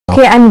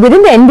Okay, and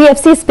within the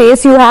NBFC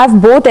space, you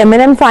have both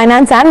M&M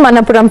Finance and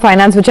Manappuram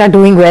Finance, which are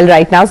doing well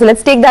right now. So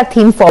let's take that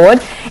theme forward.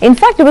 In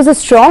fact, it was a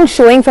strong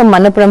showing from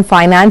Manappuram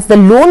Finance. The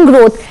loan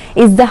growth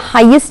is the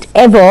highest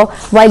ever,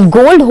 while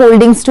gold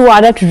holdings too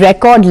are at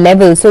record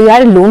levels. So you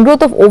had a loan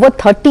growth of over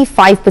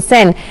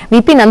 35%.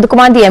 VP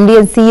Nandakumar, the MD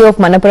and CEO of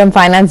Manappuram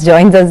Finance,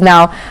 joins us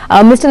now.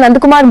 Mr.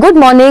 Nandakumar, good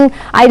morning.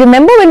 I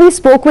remember when we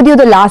spoke with you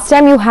the last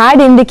time, you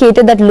had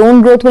indicated that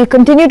loan growth will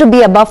continue to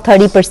be above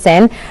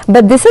 30%.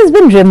 But this has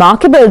been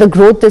remarkable, the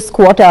growth this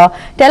quarter.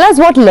 Tell us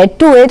what led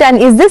to it, and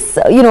is this,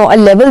 a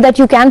level that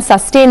you can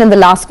sustain in the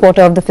last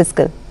quarter of the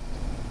fiscal?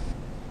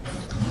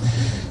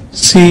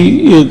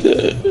 See,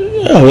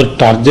 our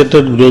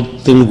targeted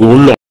growth in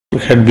gold loan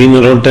had been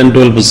around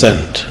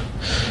 10-12%.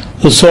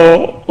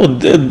 So,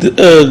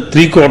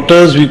 3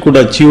 quarters we could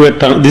achieve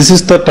this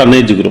is the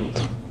tonnage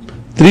growth.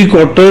 3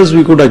 quarters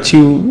we could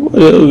achieve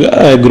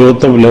a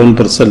growth of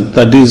 11%.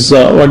 That is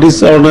what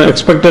is on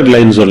expected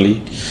lines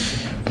only.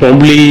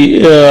 Probably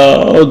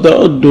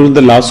during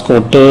the last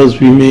quarters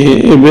we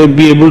may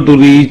be able to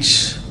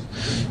reach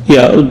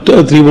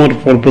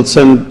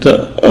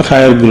 3-4%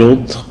 higher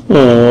growth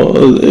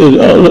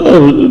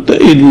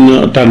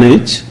in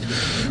tonnage.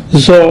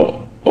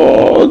 So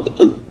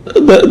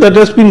that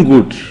has been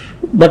good,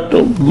 but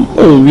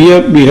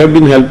we have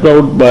been helped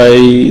out by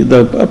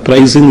the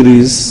price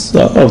increase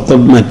of the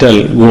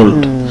metal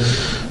gold.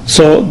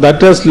 So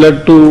that has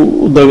led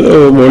to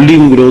the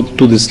volume growth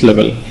to this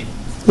level.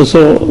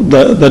 So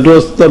that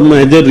was the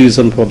major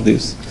reason for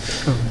this.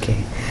 Okay.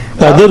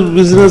 Other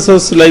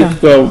businesses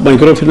like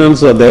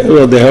microfinance,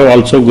 they have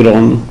also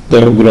grown. They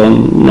have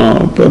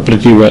grown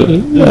pretty well,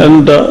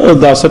 and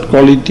the asset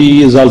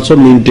quality is also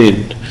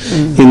maintained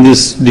in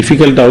this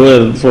difficult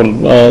hour for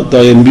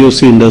the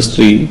NBFC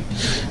industry.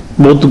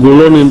 Both gold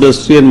loan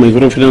industry and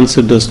microfinance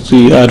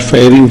industry are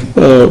faring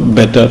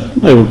better,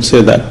 I would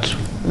say that.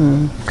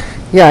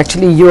 Yeah,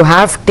 actually you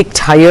have ticked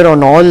higher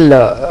on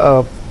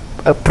all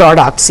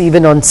products,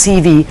 even on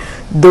CV,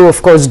 though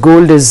of course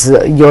gold is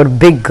your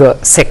big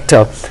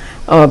sector.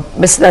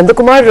 Mr.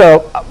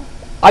 Nandakumar,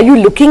 are you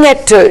looking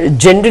at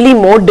generally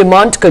more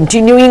demand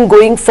continuing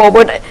going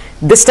forward?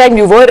 This time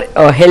you were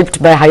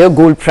helped by higher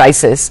gold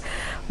prices,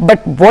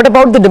 but what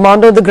about the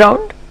demand on the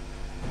ground?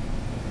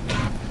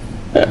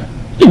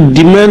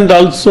 Demand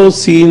also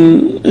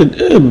seen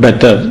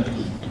better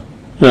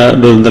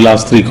during the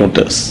last 3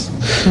 quarters.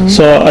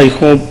 So I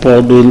hope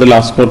during the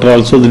last quarter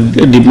also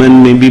the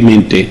demand may be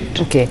maintained.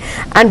 Okay.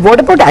 And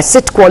what about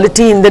asset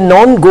quality in the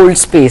non-gold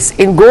space?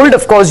 In gold,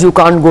 of course, you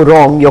can't go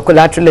wrong. Your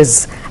collateral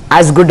is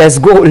as good as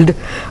gold.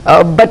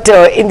 But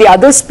in the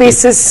other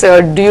spaces,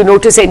 do you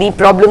notice any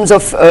problems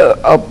of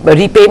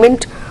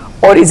repayment,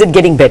 or is it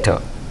getting better?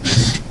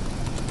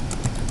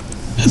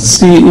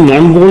 See,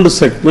 non-gold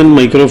segment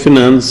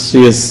microfinance,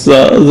 yes,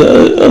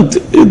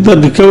 the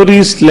recovery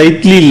is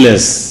slightly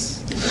less.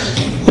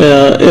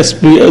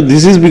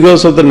 This is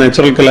because of the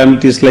natural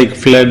calamities like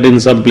flood in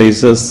some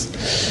places.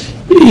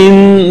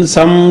 In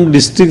some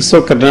districts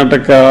of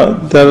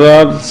Karnataka,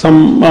 there are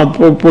some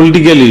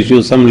political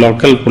issues, some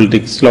local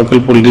politics.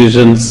 Local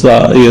politicians,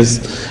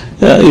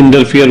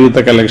 interfere with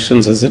the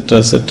collections, etc.,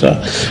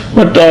 etc.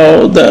 But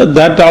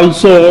that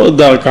also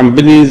the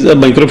companies,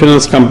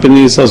 Microfinance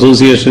Companies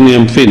Association,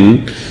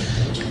 MFIN,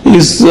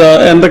 is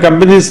and the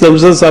companies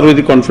themselves are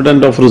very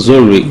confident of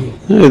resolving.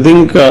 I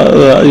think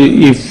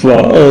if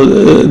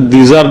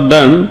these are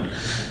done,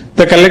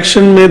 the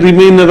collection may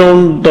remain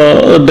around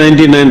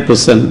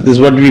 99%. This is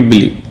what we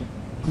believe.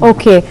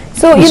 Okay.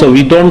 So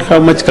we don't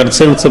have much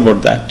concerns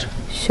about that.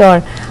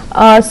 Sure.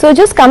 So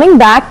just coming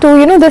back to,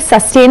 the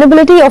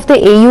sustainability of the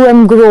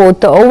AUM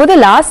growth. Over the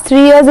last 3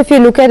 years, if you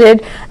look at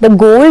it, the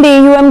gold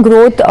AUM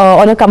growth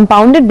on a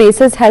compounded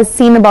basis has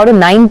seen about a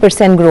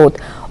 9% growth.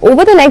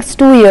 Over the next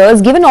 2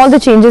 years, given all the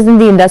changes in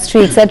the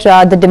industry,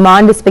 etc., the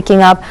demand is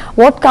picking up.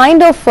 What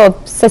kind of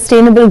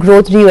sustainable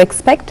growth do you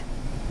expect?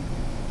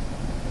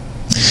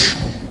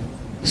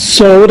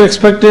 So our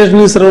expectation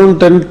is around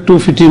 10 to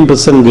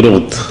 15%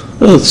 growth.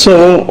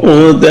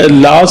 The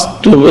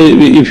last,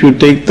 if you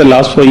take the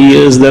last 5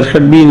 years, there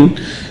had been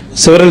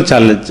several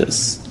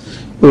challenges.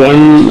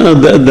 One,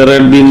 there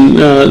had been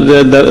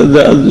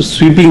the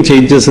sweeping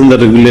changes in the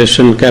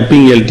regulation,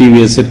 capping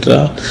LTV,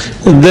 etc.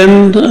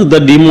 Then the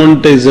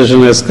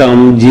demonetization has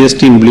come,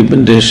 GST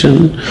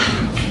implementation.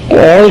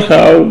 All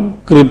have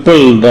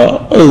crippled the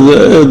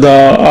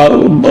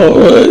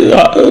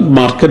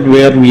market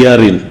where we are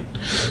in.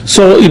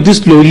 So it is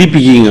slowly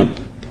picking up.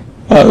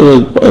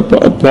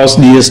 Post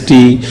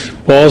GST,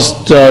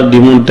 post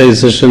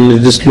demonetization,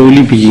 it is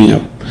slowly picking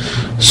up.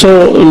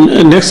 So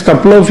in next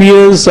couple of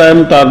years, I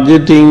am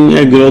targeting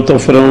a growth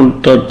of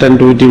around 10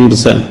 to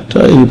 18%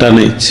 in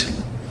tonnage.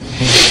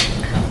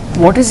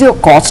 What is your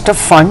cost of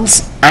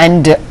funds,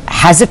 and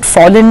has it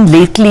fallen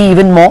lately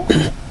even more?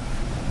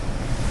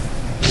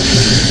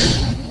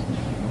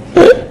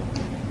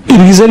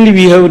 Recently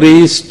we have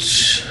raised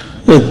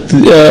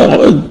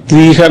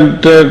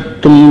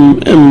 $300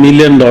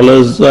 million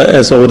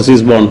as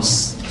overseas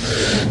bonds.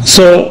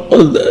 So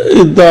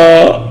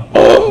the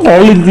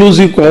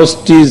all-inclusive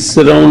cost is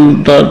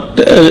around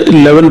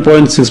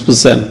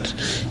 11.6%.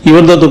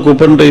 Even though the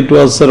coupon rate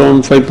was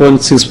around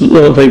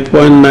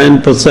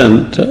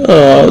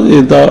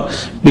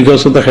 5.9%,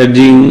 because of the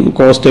hedging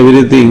cost,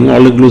 everything,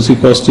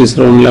 all-inclusive cost is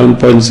around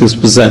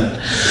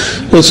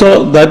 11.6%.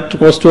 So that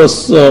cost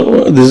was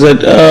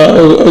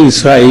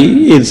is high.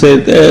 It's a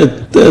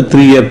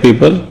 3-year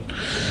paper,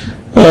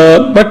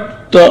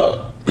 but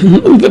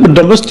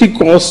domestic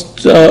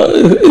cost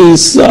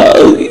is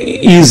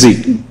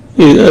easy.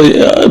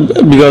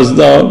 Because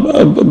the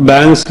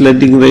bank's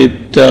lending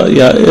rate,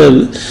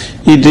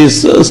 it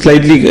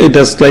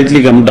has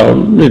slightly come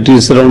down. It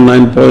is around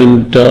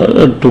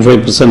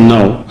 9.25%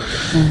 now.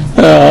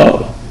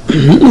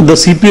 The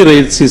CP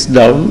rates is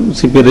down.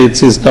 CP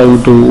rates is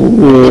down to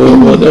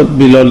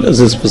below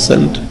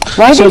 6%.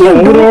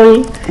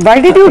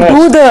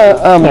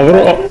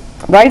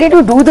 Why did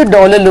you do the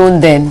dollar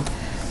loan then?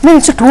 I mean,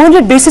 it's a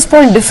 200 basis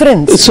point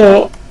difference.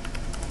 So.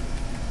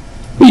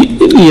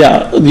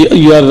 Yeah,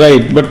 you are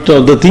right. But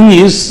the thing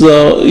is,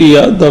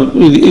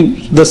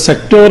 the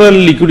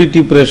sectoral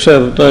liquidity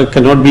pressure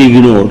cannot be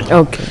ignored.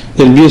 Okay.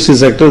 NBFC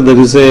sector, there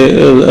is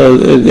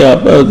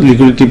a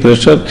liquidity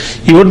pressure.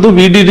 Even though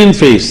we didn't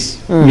face,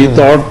 we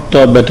thought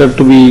better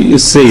to be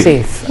safe.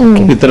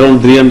 With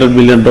around $300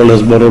 million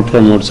borrowed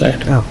from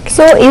outside. Okay.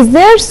 So, is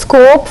there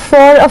scope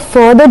for a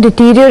further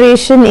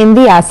deterioration in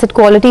the asset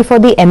quality for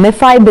the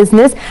MFI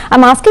business?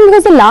 I'm asking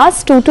because the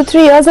last 2 to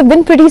 3 years have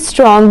been pretty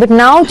strong, but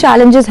now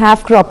challenges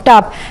have cropped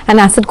up and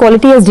asset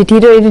quality has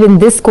deteriorated in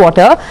this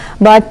quarter.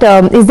 But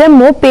is there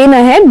more pain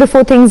ahead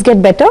before things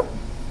get better?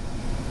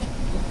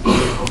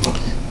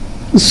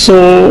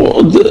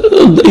 So,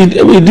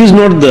 it is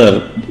not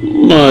there.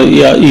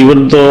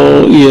 Even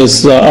though,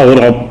 yes,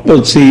 asset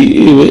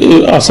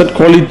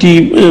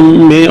quality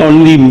may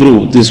only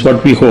improve, this is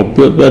what we hope,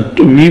 but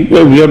we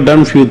have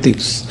done few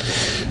things.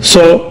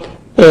 So,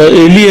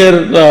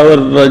 earlier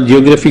our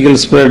geographical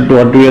spread,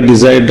 what we had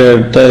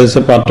decided as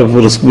a part of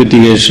risk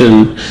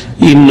mitigation,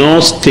 in no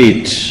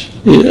state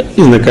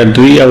in the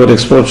country our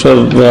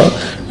exposure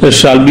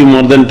shall be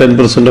more than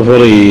 10% of our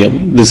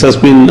AUM. This has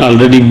been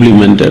already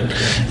implemented.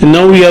 And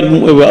now we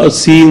are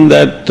seeing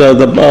that the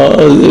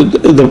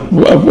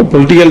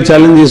political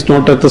challenge is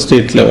not at the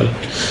state level,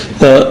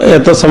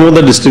 at some of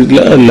the district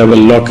level,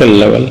 local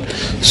level.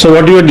 So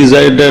what we have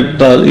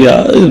decided,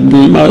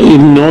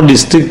 in no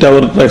district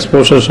our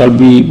exposure shall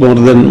be more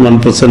than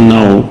 1%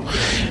 now,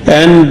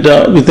 and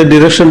with a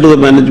direction to the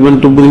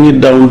management to bring it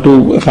down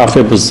to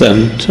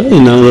 0.5%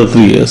 in another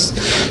 3 years.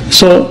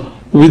 So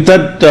with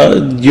that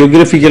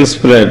geographical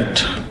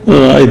spread,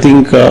 I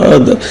think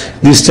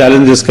these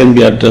challenges can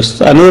be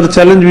addressed. Another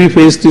challenge we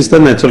faced is the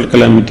natural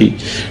calamity.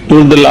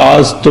 During the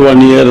last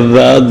 1 year,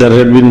 there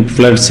had been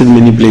floods in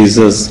many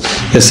places,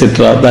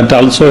 etc. That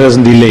also has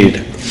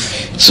delayed.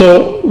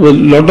 So a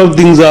lot of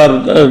things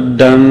are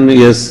done.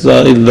 Yes,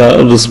 in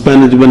the risk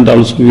management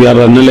also we are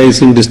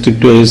analyzing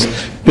district wise,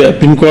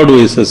 pin code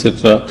wise,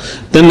 etc.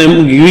 Then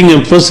I'm giving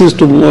emphasis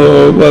to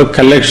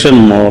collection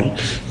more.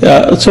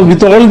 So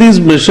with all these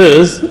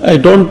measures, I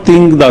don't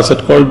think the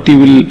asset quality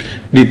will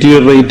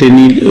deteriorate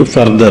any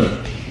further.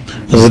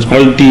 Asset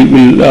quality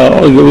will,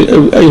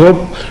 I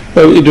hope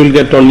it will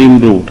get only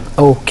improved.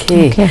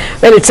 Okay.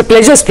 Well, it's a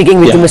pleasure speaking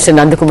with you, Mr.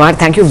 Nandakumar.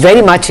 Thank you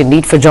very much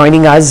indeed for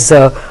joining us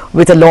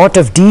with a lot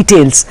of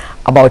details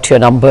about your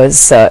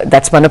numbers.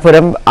 That's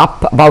Manappuram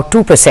up about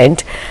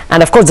 2%.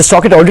 And of course, the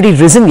stock had already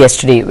risen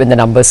yesterday when the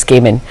numbers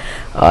came in.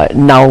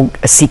 Now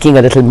seeking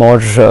a little more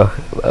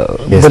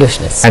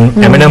bullishness. And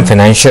M&M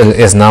Financial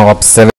is now up 7%.